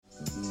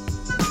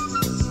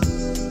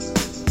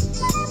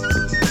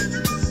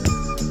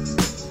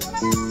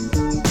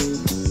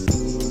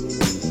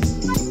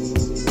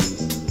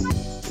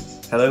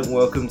Hello and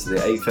welcome to the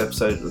 8th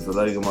episode of the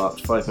Logo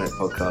Marks 5-minute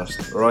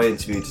podcast, where I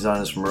interview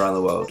designers from around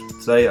the world.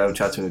 Today I'm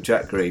chatting with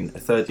Jack Green, a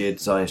third-year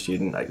design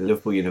student at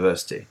Liverpool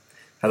University.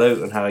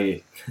 Hello, and how are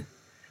you?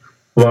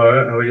 Well,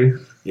 alright, how are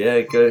you?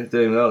 Yeah,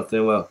 doing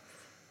well.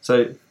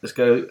 So let's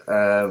go.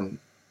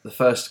 The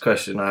first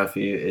question I have for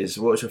you is,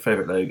 what's your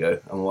favourite logo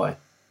and why?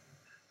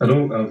 I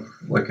don't have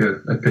like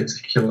a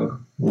particular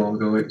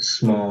logo.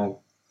 It's more,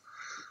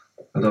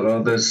 I don't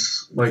know,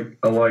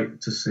 I like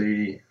to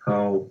see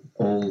how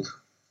old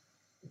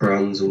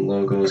brands and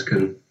logos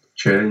can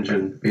change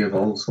and be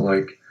evolved. So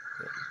like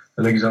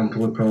an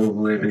example would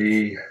probably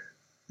be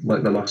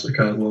like the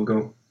MasterCard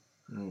logo.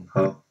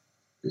 How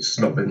it's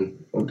not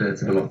been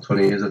updated in about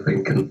 20 years, I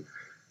think, and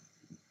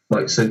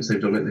like since they've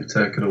done it, they've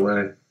taken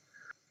away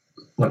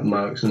like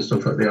marks and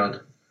stuff that they had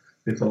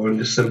before and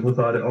just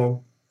simplified it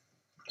all.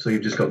 So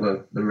you've just got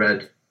the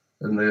red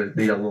and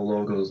the yellow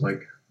logos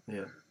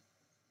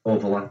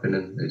overlapping,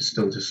 and it's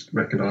still just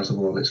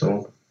recognisable on its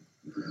own.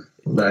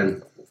 But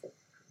then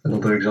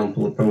another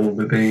example would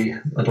probably be,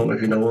 I don't know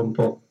if you know them,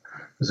 but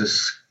there's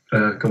this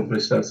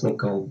company starting up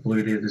called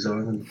Blue Deer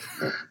Design, and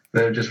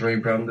they've just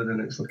rebranded and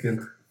it's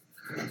looking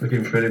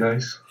pretty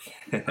nice.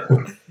 Yeah,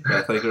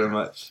 thank you very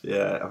much.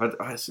 Yeah,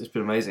 it's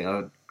been amazing.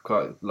 I've had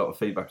quite a lot of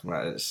feedback on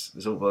that.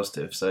 It's all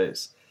positive, so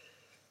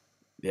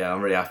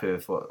I'm really happy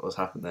with what's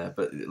happened there.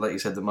 But like you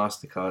said, the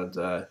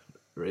MasterCard,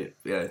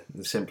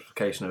 the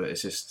simplification of it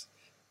is just,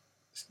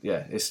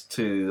 it's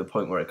to the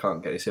point where it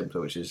can't get any simpler,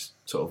 which is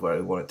sort of where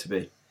we want it to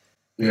be.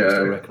 Yeah,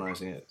 still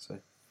recognising it. So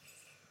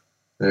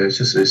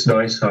it's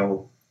nice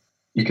how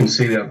you can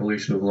see the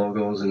evolution of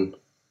logos and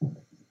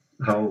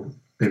how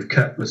they've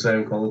kept the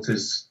same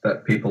qualities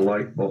that people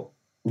like, but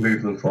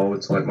move them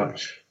forward to like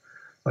match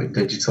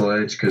digital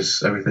age,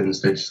 because everything's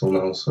digital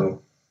now,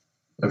 so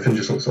everything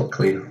just looks a lot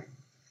cleaner.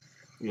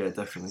 Yeah,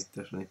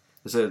 definitely.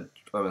 It's a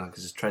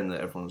trend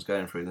that everyone's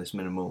going through, this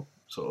minimal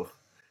sort of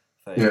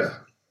phase. Yeah.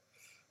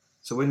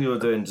 So when you're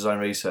doing design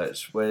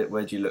research, where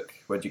do you look?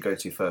 Where do you go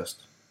to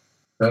first?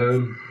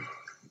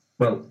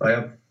 Well, I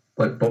have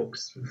like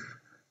books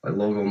like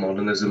logo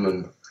modernism,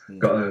 and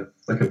got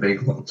a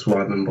big Lance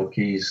Wyman book.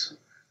 He's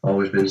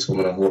always been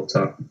someone I've looked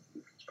at.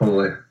 It's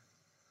probably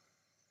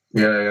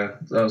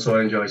So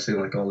I enjoy seeing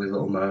like all these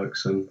little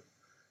marks, and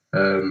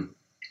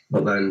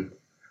but then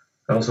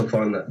I also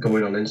find that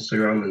going on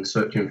Instagram and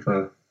searching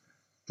for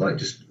like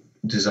just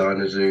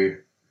designers who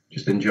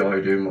just enjoy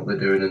doing what they're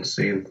doing and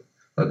seeing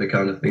like the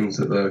kind of things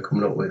that they're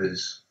coming up with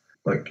is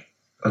like,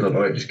 I don't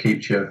know, it just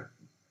keeps you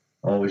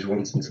always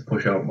wanting to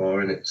push out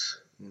more. And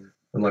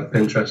and like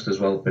Pinterest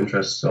as well. Pinterest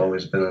has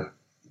always been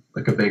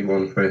a big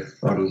one for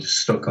if I'm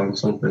just stuck on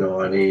something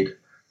or I need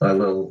like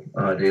little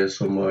ideas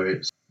somewhere.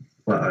 It's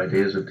like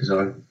ideas of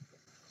design.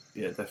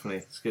 Yeah, definitely.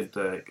 It's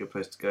a good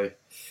place to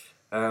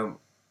go.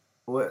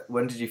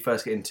 When did you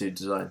first get into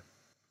design?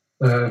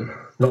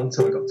 Not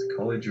until I got to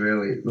college,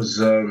 really. It was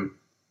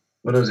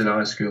when I was in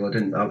high school. I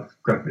didn't have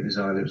graphic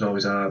design. It was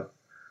always art.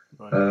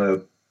 Right.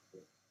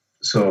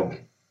 So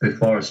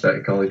before I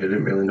started college, I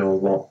didn't really know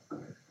what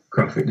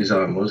graphic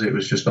design was. It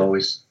was just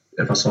always,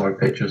 if I saw a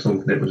picture or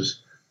something, it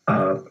was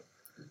art.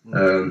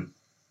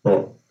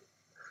 But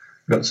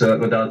got to,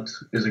 my dad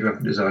is a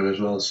graphic designer as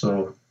well,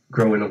 so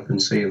growing up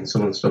and seeing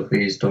some of the stuff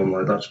he's done,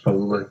 like that's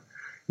probably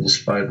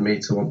inspired me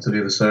to want to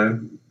do the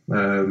same.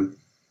 And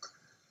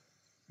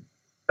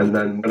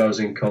then when I was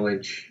in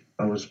college,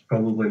 I was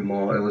probably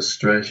more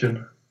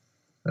illustration,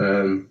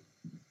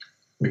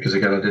 because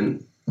again, I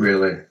didn't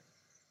really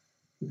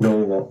know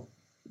what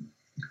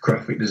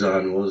graphic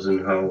design was and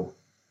how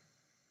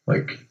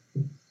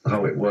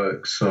it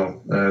works.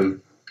 So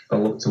I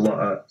looked a lot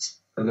at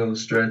an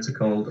illustrator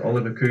called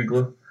Oliver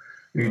Kugler,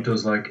 who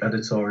does like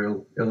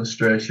editorial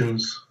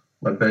illustrations,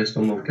 like based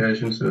on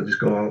location. So I just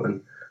go out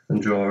and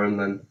draw, and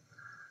then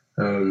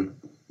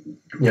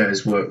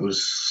his work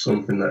was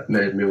something that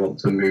made me want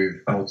to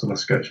move out of my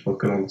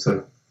sketchbook and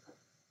onto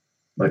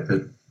like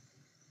the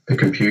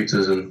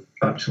computers and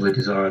actually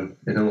design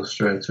in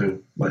Illustrator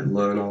and like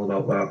learn all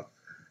about that.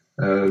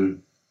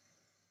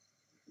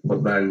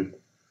 But then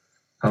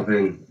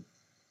having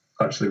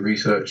actually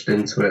researched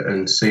into it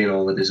and seen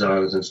all the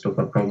designers and stuff,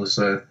 I'd probably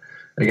say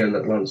again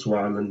that Lance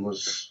Wyman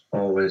was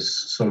always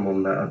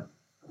someone that I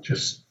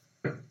just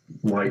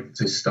liked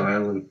his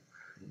style, and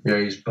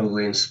he's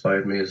probably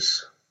inspired me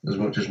as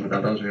much as my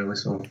dad has, really.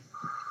 So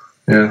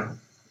yeah.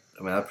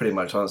 I mean, that pretty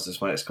much answers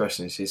my next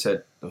question. She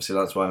said, obviously,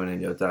 Lance Wyman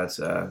and your dad.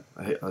 I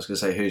was going to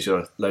say, who's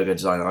your logo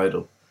design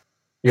idol?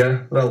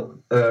 Yeah, well,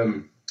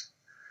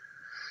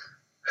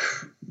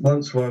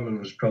 Lance Wyman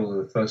was probably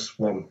the first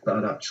one that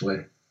I'd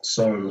actually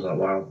saw and was like,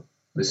 wow,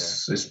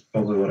 this is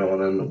probably what I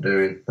want to end up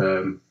doing.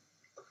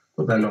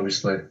 But then,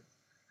 obviously,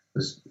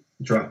 there's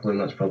Draplin.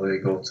 That's probably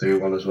a go-to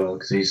one as well,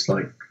 because he's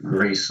like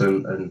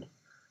recent and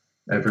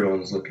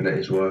everyone's looking at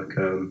his work.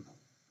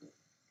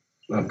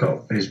 I've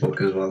got his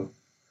book as well.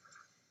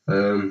 I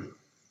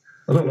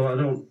don't know. I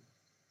don't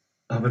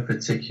have a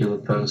particular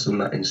person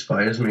that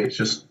inspires me. It's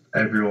just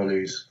everyone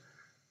who's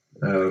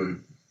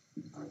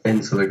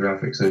into the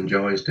graphics and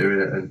enjoys doing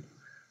it, and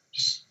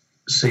just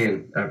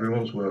seeing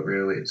everyone's work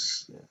really.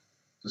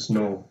 There's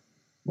no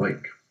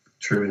like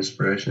true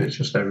inspiration. It's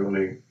just everyone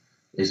who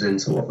is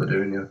into what they're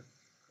doing.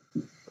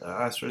 Yeah.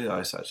 That's really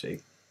nice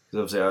actually,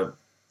 because obviously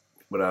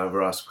when I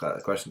ever ask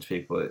that question to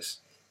people, it's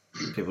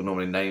people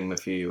normally name a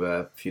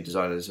few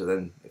designers, and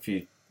then if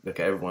you look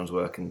at everyone's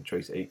work and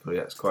treat it equally,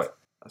 that's quite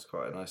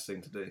a nice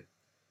thing to do.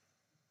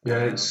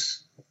 Yeah,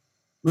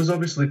 there's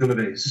obviously going to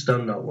be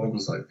standout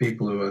ones, like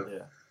people who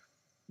are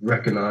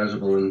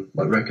recognisable and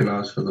like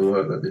recognised for the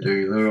work that they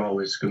do. They're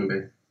always going to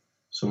be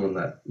someone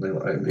that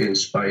they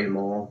inspire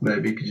more,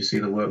 maybe because you see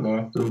the work more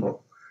often. But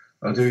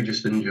I do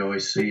just enjoy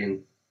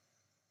seeing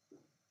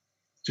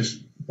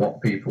just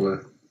what people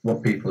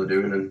are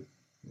doing, and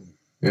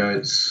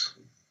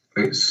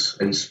it's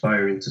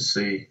inspiring to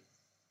see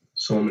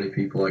so many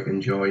people like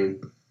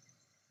enjoying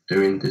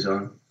doing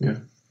design. Yeah.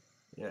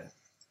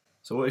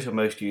 So what is your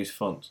most used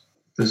font?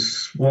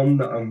 There's one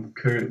that I'm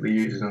currently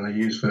using, and I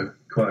use for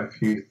quite a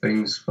few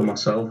things for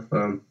myself.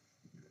 I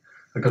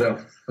got it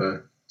off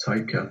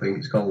Typekit, I think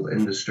it's called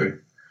Industry.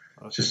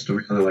 It's just a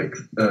really like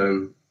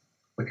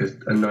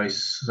a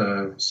nice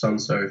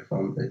sans serif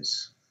font.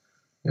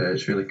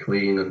 It's really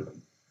clean, and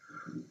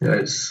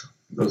that's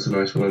a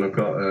nice one. And I've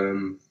got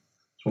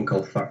this one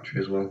called Factory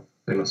as well.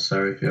 I think that's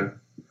serif. Yeah,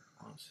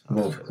 they're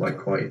both like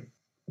quite.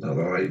 I don't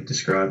know how to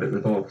describe it.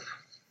 They're both.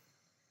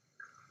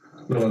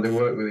 Well, they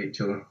work with each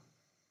other,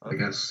 I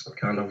guess,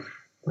 kind of,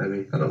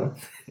 maybe, I don't know.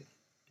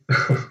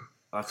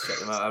 I have to check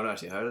them out, I haven't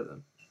actually heard of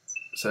them.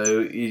 So,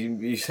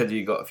 you said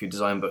you got a few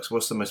design books.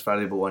 What's the most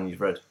valuable one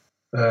you've read?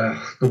 The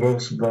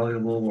most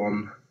valuable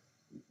one,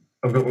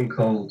 I've got one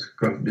called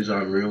Graphic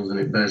Design Rules, and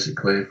it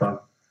basically, it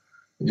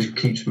just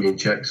keeps me in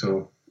check,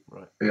 so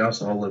it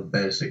has all the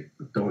basic,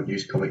 don't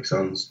use Comic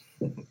Sans,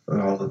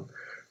 and all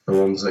the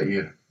ones that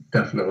you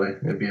definitely,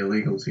 it'd be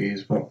illegal to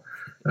use, but...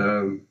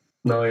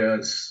 No, yeah,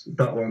 it's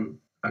that one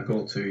I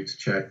go to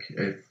check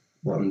if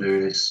what I'm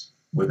doing is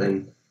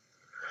within.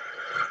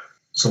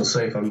 So,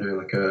 say if I'm doing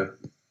like a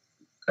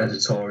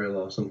editorial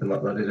or something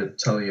like that, it'd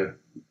tell you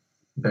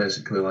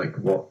basically like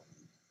what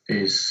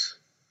is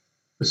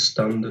the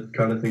standard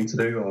kind of thing to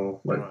do, or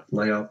like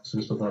layouts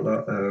and stuff like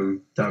that,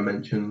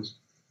 dimensions.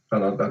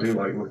 And I do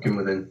like working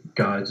within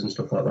guides and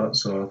stuff like that.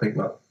 So I think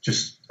that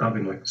just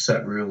having like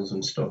set rules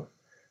and stuff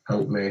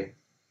helped me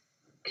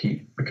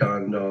keep a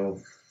kind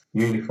of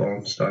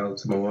uniform style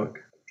to my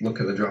work. Look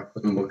at the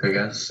drafting book, I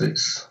guess.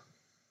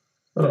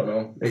 I don't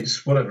know,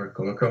 it's whatever I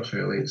come across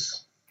really.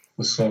 There's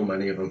so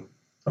many of them.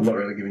 I'm not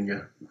really giving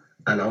you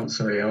an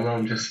answer here,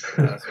 I'm just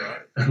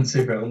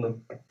dancing around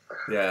them.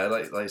 Yeah,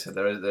 like you said,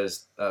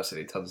 there's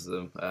absolutely tons of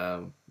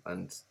them,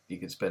 and you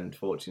could spend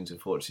fortunes and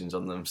fortunes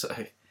on them, so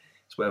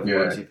it's whatever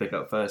ones you pick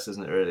up first,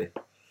 isn't it really?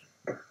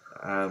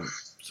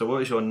 So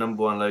what is your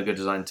number one logo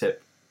design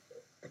tip?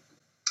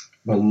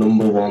 My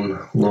number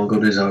one logo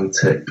design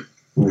tip?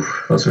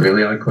 Oof, that's a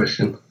really hard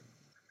question.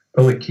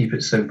 Probably keep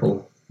it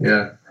simple.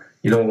 Yeah,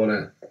 you don't want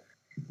to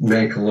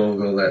make a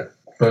logo that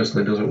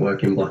firstly doesn't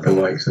work in black and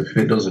white. So if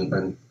it doesn't,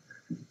 then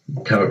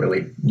you can't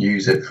really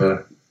use it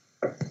for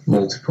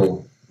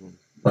multiple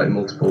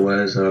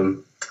ways.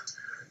 I'd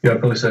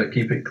probably say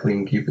keep it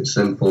clean, keep it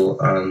simple,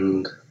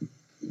 and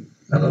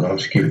I don't know,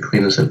 just keep it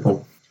clean and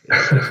simple.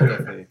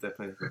 Yeah,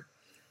 definitely.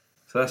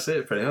 So that's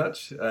it, pretty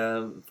much.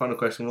 Final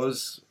question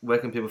was, where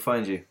can people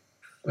find you?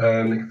 You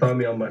can find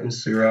me on my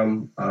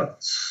Instagram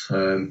at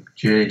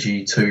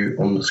jg2_,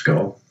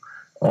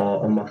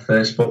 or on my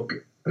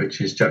Facebook, which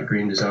is Jack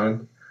Green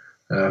Design.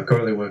 I'm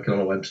currently working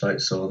on a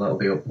website, so that'll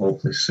be up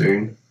hopefully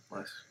soon.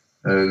 Nice.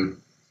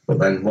 But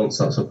then once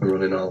that's up and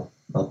running, I'll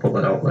put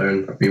that out there,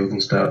 and people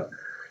can start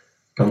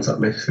contact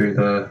me through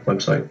the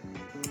website.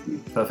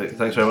 Perfect.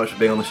 Thanks very much for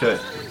being on the show.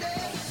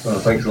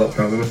 Thanks a lot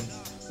for having me.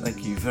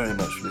 Thank you very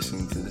much for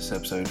listening to this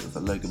episode of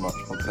the Logan March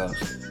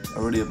podcast. I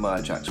really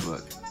admire Jack's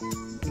work.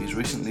 He's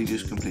recently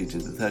just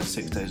completed the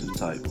 36 Days of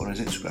Type on his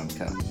Instagram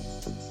account.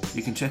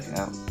 You can check it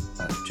out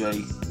at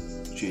JGEE2_.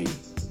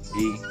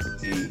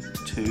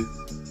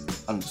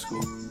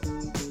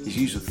 His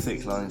use of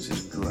thick lines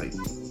is great.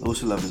 I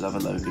also love his other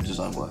logo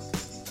design work.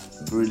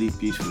 Really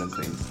beautiful and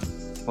clean.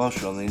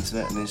 Whilst you're on the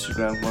internet and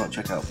Instagram, why not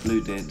check out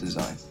Blue Deer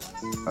Design?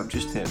 I've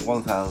just hit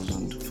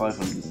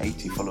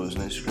 1,580 followers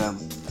on Instagram,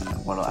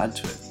 why not add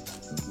to it?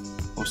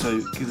 Also,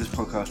 give this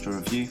podcast a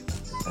review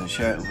and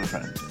share it with a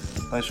friend.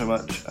 Thanks very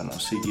much, and I'll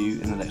see you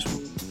in the next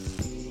one.